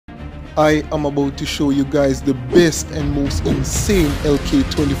I am about to show you guys the best and most insane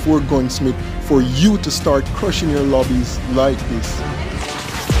LK24 Gunsmith for you to start crushing your lobbies like this.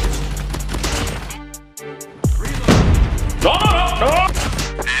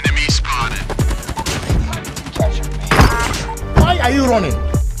 Enemy spotted. Why are you running?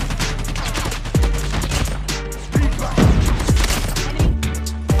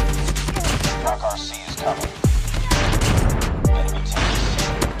 RC is coming. Enemy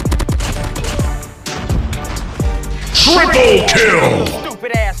Triple kill!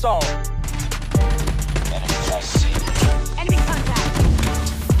 Stupid ass on. Enemy SC. Enemy contact.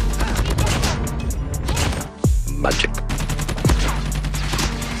 Magic.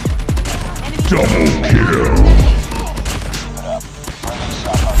 Double kill. Keep it up. Friendly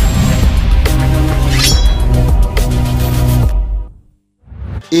shot.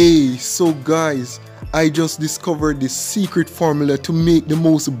 Hey, so guys, I just discovered the secret formula to make the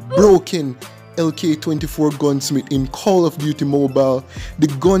most broken LK24 Gunsmith in Call of Duty Mobile. The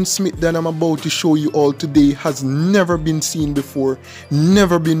gunsmith that I'm about to show you all today has never been seen before,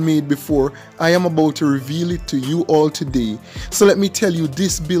 never been made before. I am about to reveal it to you all today. So let me tell you,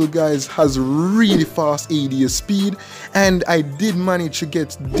 this build, guys, has really fast ADS speed, and I did manage to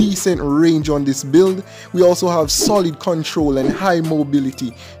get decent range on this build. We also have solid control and high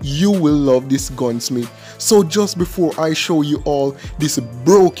mobility. You will love this gunsmith. So just before I show you all this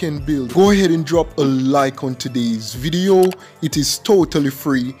broken build, go ahead and drop a like on today's video. It is totally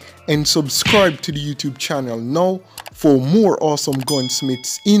free, and subscribe to the YouTube channel now for more awesome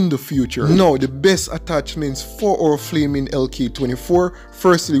gunsmiths in the future. Now, the best attachments for our flaming LK24.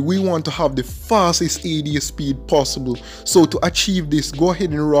 Firstly, we want to have the fastest ADS speed possible. So to achieve this, go ahead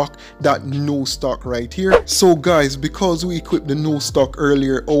and rock that no stock right here. So guys, because we equipped the no stock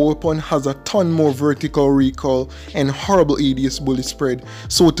earlier, our weapon has a ton more vertical recoil and horrible ADS bullet spread.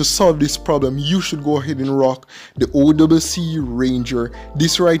 So to solve this problem, you should go ahead and rock the OWC Ranger.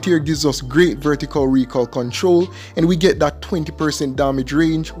 This right here gives us great vertical recoil control, and we get that 20% damage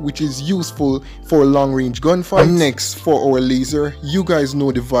range, which is useful for long range gunfights. Next, for our laser, you guys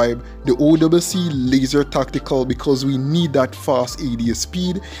know the vibe, the OWC Laser Tactical, because we need that fast ADS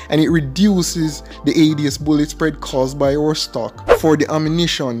speed, and it reduces the ADS bullet spread caused by our stock. For the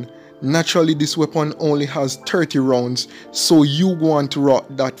ammunition, naturally this weapon only has 30 rounds, so you want to rock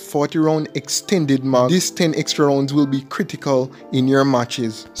that 40 round extended mag. This 10 extra rounds will be critical in your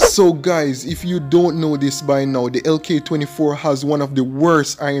matches. So guys, if you don't know this by now, the LK24 has one of the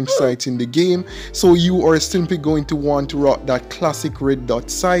worst iron sights in the game, so you are simply going to want to rock that classic red dot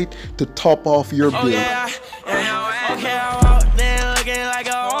sight to top off your build.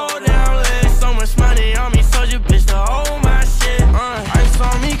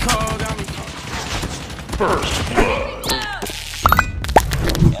 First blood.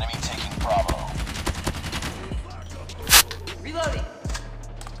 Enemy taking Bravo. Reloading.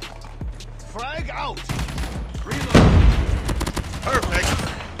 Frag out. Reload. Perfect.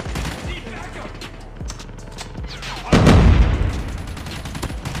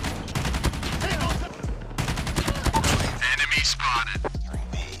 Enemy spotted.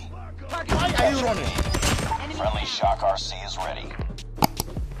 3B. Why are you running? Friendly shock RC is ready.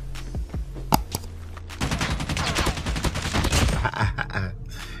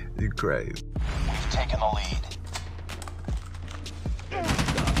 You crazy. We've taken the lead.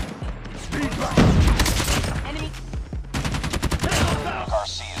 Enemy.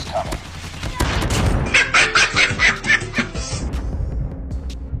 RC is coming.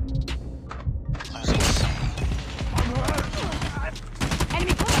 Losing C.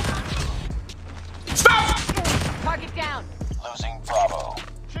 Enemy. Stop! Target down. Losing Bravo.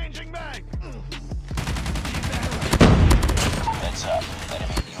 Changing mag. Heads up.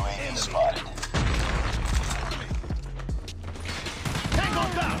 Enemy UAV spotted. Tango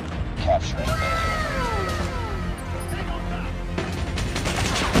down. Capturing A.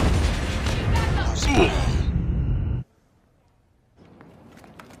 Losing B.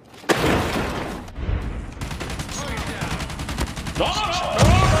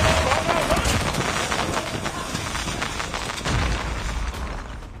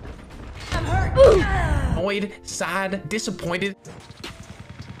 I'm hurt. Annoyed, sad, disappointed.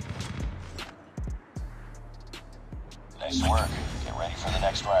 Nice work. Get ready for the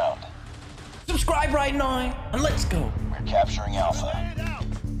next round. Subscribe right now and let's go. We're capturing Alpha.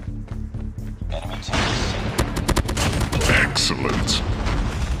 Enemy taking C. Excellent.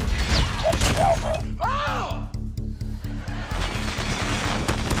 Captured Alpha.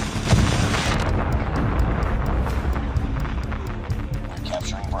 We're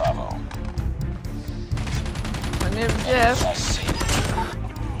capturing Bravo. My name's Jeff. SC.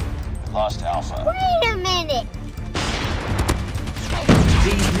 Lost Alpha. Wait a minute.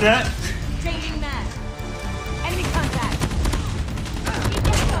 These nuts. Changing mag. Enemy contact. Keep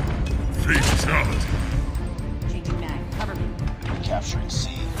back up. Fatality. Changing mag. Cover me. Capturing C.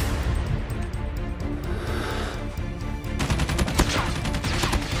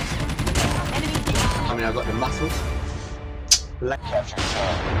 Enemy. I mean, I've got the muscles. Capturing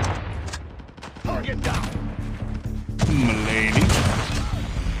Charlie. Target down. Milady.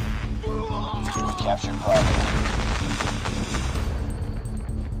 Captured Bravo.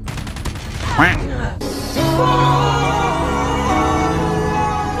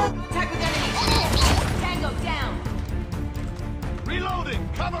 Attack with enemy. Tango down. Reloading.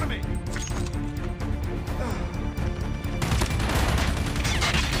 Cover me.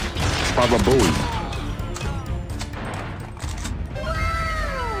 Baba Booey.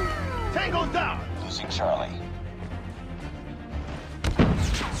 Tango down. Losing Charlie.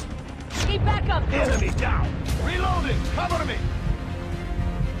 Keep back up. Enemy down. Reloading. Cover me.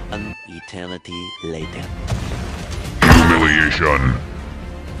 An eternity later. Humiliation.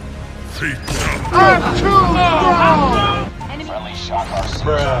 Fatality. Enemy. Friendly shock RC.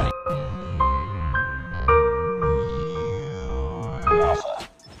 Alpha.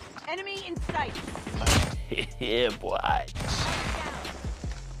 Enemy in sight. Yeah, boy.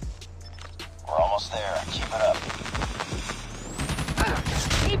 We're almost there. Keep it up.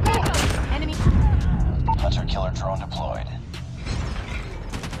 Keep back up. Enemy. Hunter killer drone deployed.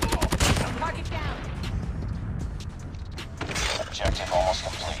 Target down. Objective almost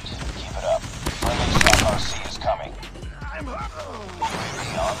complete. Keep it up. Friendly shock RC is coming.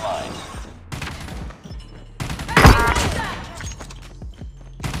 UAV online.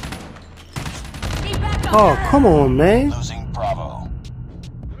 Keep back up. Oh, come on, man. Losing Bravo.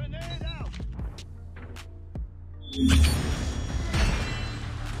 Grenade out.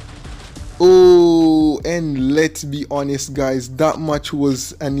 Oh, and let's be honest guys, that match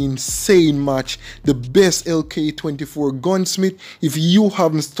was an insane match. The best LK24 Gunsmith. If you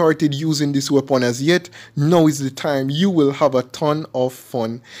haven't started using this weapon as yet, now is the time. You will have a ton of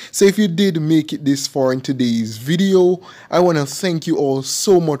fun. So if you did make it this far in today's video, I want to thank you all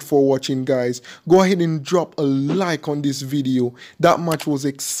so much for watching guys. Go ahead and drop a like on this video. That match was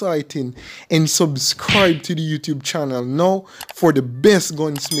exciting. And subscribe to the YouTube channel now for the best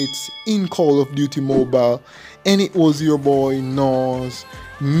gunsmiths in Call of Duty Mobile. And it was your boy Nauwz.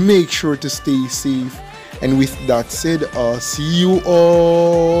 Make sure to stay safe, and with that said, I'll see you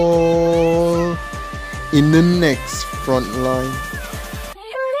all in the next front line.